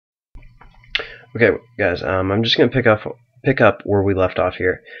Okay, guys, I'm just gonna pick up where we left off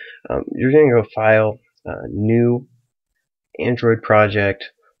here. You're gonna go File, New Android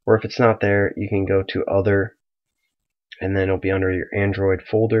Project, or if it's not there, you can go to Other, and then it'll be under your Android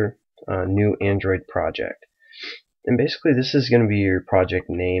folder, New Android Project. And basically, this is gonna be your project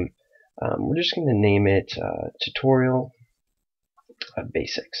name. We're just gonna name it Tutorial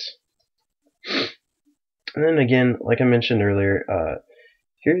Basics. And then again, like I mentioned earlier,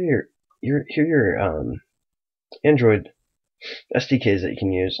 here are your Android SDKs that you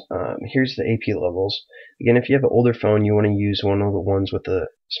can use. Here's the AP levels. Again, if you have an older phone, you want to use one of the ones with a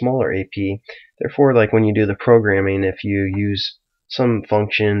smaller AP. Therefore, like when you do the programming, if you use some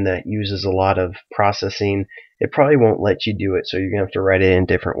function that uses a lot of processing, it probably won't let you do it, so you're going to have to write it in a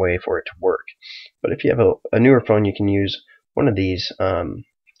different way for it to work. But if you have a newer phone, you can use one of these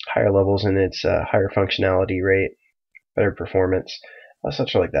higher levels, and it's higher functionality rate, better performance,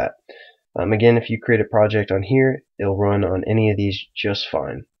 such like that. Again, if you create a project on here, it'll run on any of these just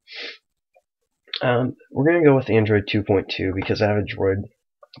fine. We're going to go with Android 2.2 because I have a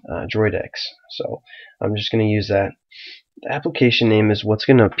Droid X, so I'm just going to use that. The application name is what's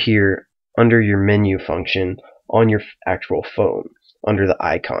going to appear under your menu function on your actual phone, under the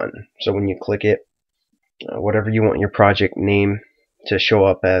icon. So when you click it, whatever you want your project name to show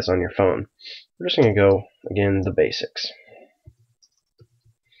up as on your phone. We're just going to go, again, the basics.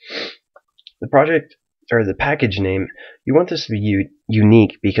 The project or the package name, you want this to be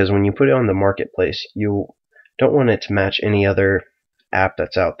unique because when you put it on the marketplace, you don't want it to match any other app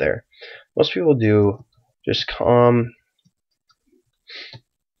that's out there. Most people do just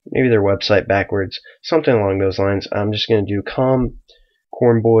maybe their website backwards, something along those lines. I'm just going to do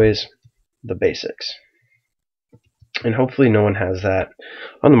Corn Boys, the basics. And hopefully no one has that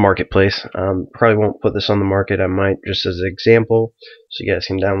on the marketplace. Probably won't put this on the market. I might just as an example, so you guys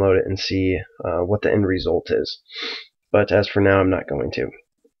can download it and see what the end result is. But as for now, I'm not going to.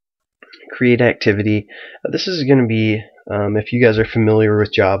 Create activity. This is going to be, if you guys are familiar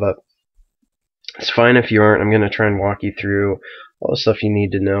with Java, it's fine if you aren't. I'm going to try and walk you through all the stuff you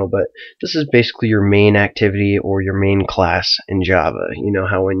need to know, but this is basically your main activity or your main class in Java. You know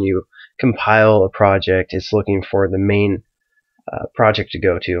how when you compile a project, it's looking for the main project to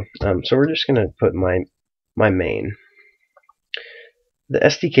go to. So we're just going to put my main. The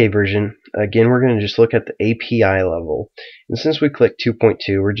SDK version, again, we're going to just look at the API level. And since we clicked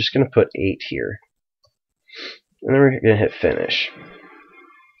 2.2, we're just going to put 8 here. And then we're going to hit finish.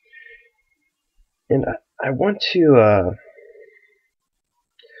 And I want to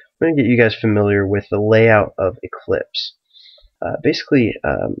I'm going to get you guys familiar with the layout of Eclipse. Basically,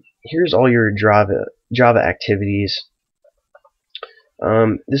 here's all your Java activities.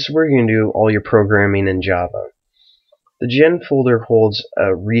 This is where you're going to do all your programming in Java. The Gen folder holds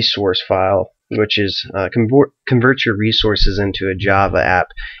a resource file, which is convert your resources into a Java app,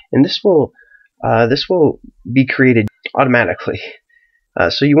 and this will be created automatically.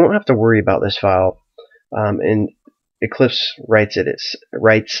 So you won't have to worry about this file. And Eclipse writes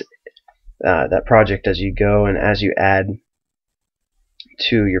that project as you go and as you add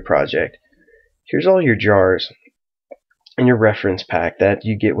to your project. Here's all your jars and your reference pack that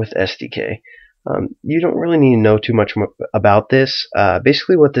you get with SDK. You don't really need to know too much about this.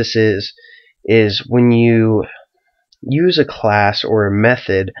 Basically what this is when you use a class or a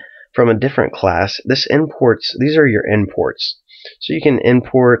method from a different class, these are your imports. So you can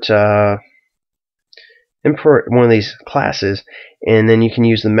import one of these classes, and then you can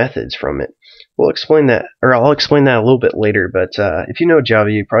use the methods from it. We'll explain that, or I'll explain that a little bit later, but if you know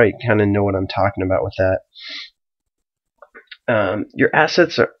Java, you probably kind of know what I'm talking about with that. Your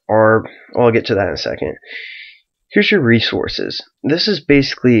assets are, I'll get to that in a second. Here's your resources. This is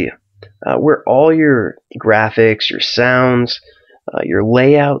basically where all your graphics, your sounds, your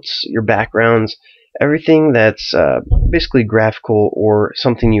layouts, your backgrounds, everything that's basically graphical or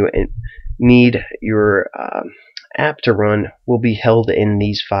something you need your app to run will be held in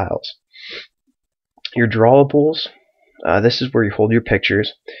these files. Your drawables, this is where you hold your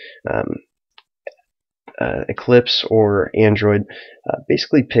pictures. Eclipse or Android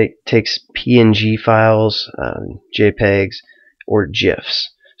basically takes PNG files, JPEGs, or GIFs.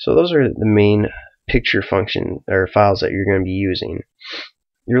 So those are the main picture function or files that you're going to be using.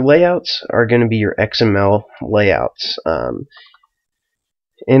 Your layouts are going to be your XML layouts.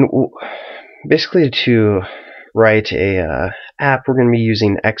 And basically to write a app, we're going to be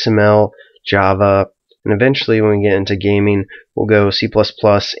using XML, Java, and eventually when we get into gaming, we'll go C++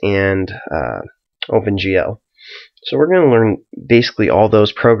 and OpenGL. So we're going to learn basically all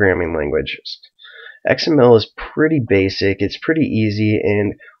those programming languages. XML is pretty basic, it's pretty easy,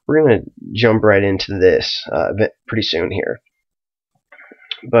 and we're going to jump right into this pretty soon here.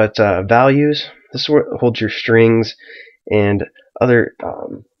 But values, this is what holds your strings and other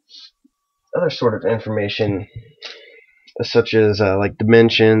sort of information, such as like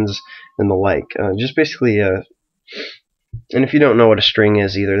dimensions and the like. Just basically, and if you don't know what a string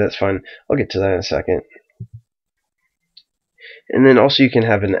is either, that's fine. I'll get to that in a second. And then also you can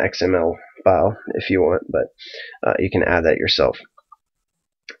have an XML file if you want, but you can add that yourself.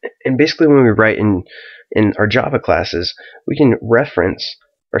 And basically when we write in our Java classes, we can reference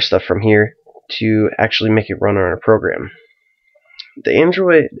our stuff from here to actually make it run on our program. The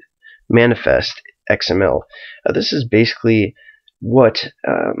Android manifest XML, this is basically what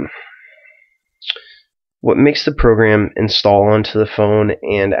makes the program install onto the phone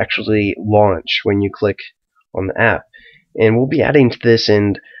and actually launch when you click on the app. And we'll be adding to this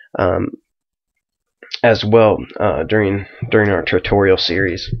end as well during our tutorial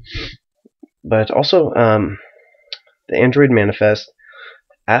series. But also the Android manifest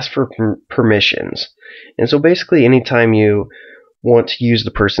asks for permissions. And so basically anytime you want to use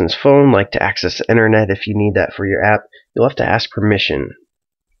the person's phone, like to access the internet, if you need that for your app, you'll have to ask permission.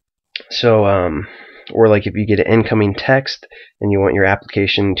 So or like if you get an incoming text and you want your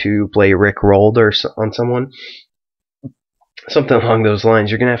application to play Rick Rolled or on someone, something along those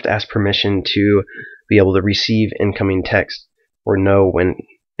lines, you're going to have to ask permission to be able to receive incoming text or know when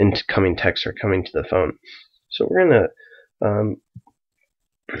incoming texts are coming to the phone. So we're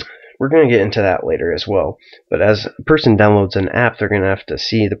going to get into that later as well. But as a person downloads an app, they're going to have to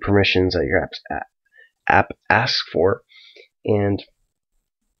see the permissions that your app asks for and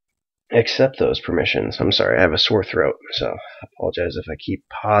accept those permissions. I'm sorry, I have a sore throat, so I apologize if I keep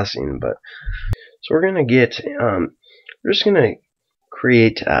pausing. But so we're going to get we're just going to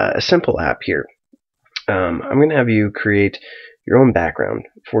create a simple app here. I'm going to have you create your own background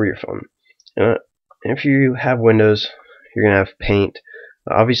for your phone. If you have Windows, you're going to have Paint.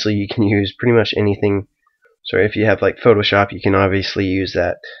 Obviously, you can use pretty much anything. So if you have like Photoshop, you can obviously use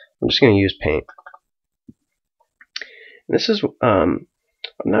that. I'm just going to use Paint. And this is I'm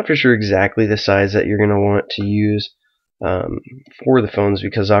not for sure exactly the size that you're going to want to use for the phones,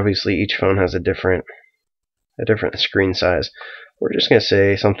 because obviously each phone has a different screen size. We're just going to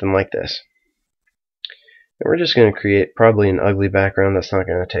say something like this. And we're just going to create probably an ugly background that's not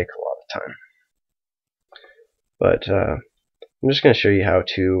going to take a lot of time. But I'm just going to show you how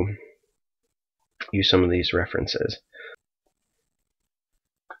to use some of these references.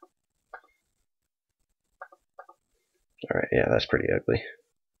 Alright, yeah, that's pretty ugly.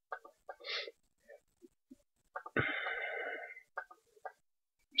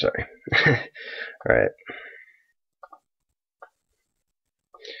 Sorry. Alright.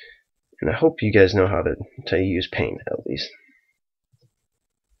 And I hope you guys know how to use Paint at least.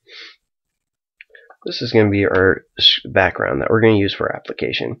 This is going to be our background that we're going to use for our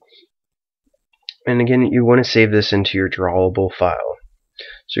application. And again, you want to save this into your drawable file.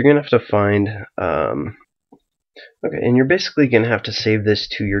 So you're going to have to find, okay, and you're basically going to have to save this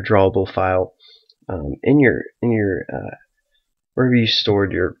to your drawable file in your wherever you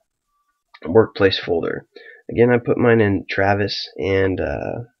stored your workplace folder. Again, I put mine in Travis, and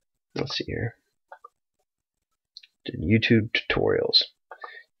let's see here, did YouTube tutorials.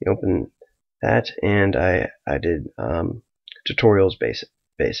 You open that, and I did tutorials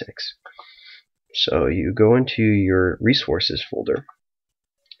basics. So you go into your resources folder,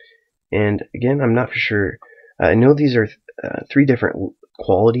 and again, I'm not for sure. I know these are 3 different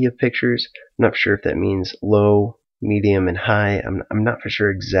quality of pictures. I'm not sure if that means low, medium, and high. I'm not for sure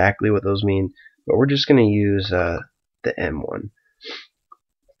exactly what those mean, but we're just going to use the M1.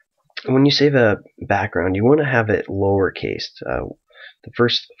 When you save a background, you want to have it lowercase. The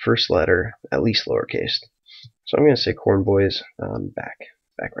first letter at least lowercase. So I'm going to say Corn Boys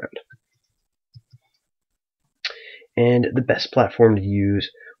background. And the best platform to use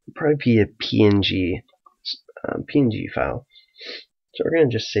would probably be a PNG file. So we're going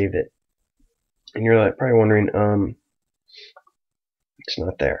to just save it. And you're like probably wondering, it's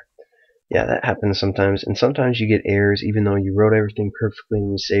not there. Yeah, that happens sometimes, and sometimes you get errors even though you wrote everything perfectly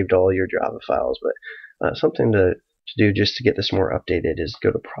and you saved all your Java files. But something to do just to get this more updated is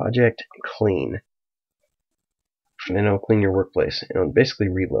go to Project Clean, and then it'll clean your workplace, and it basically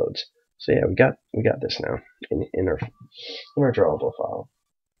reloads. So yeah, we got this now in our drawable file.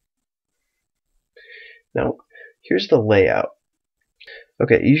 Now here's the layout.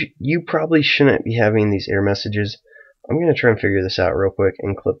 Okay, you probably shouldn't be having these error messages. I'm going to try and figure this out real quick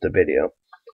and clip the video.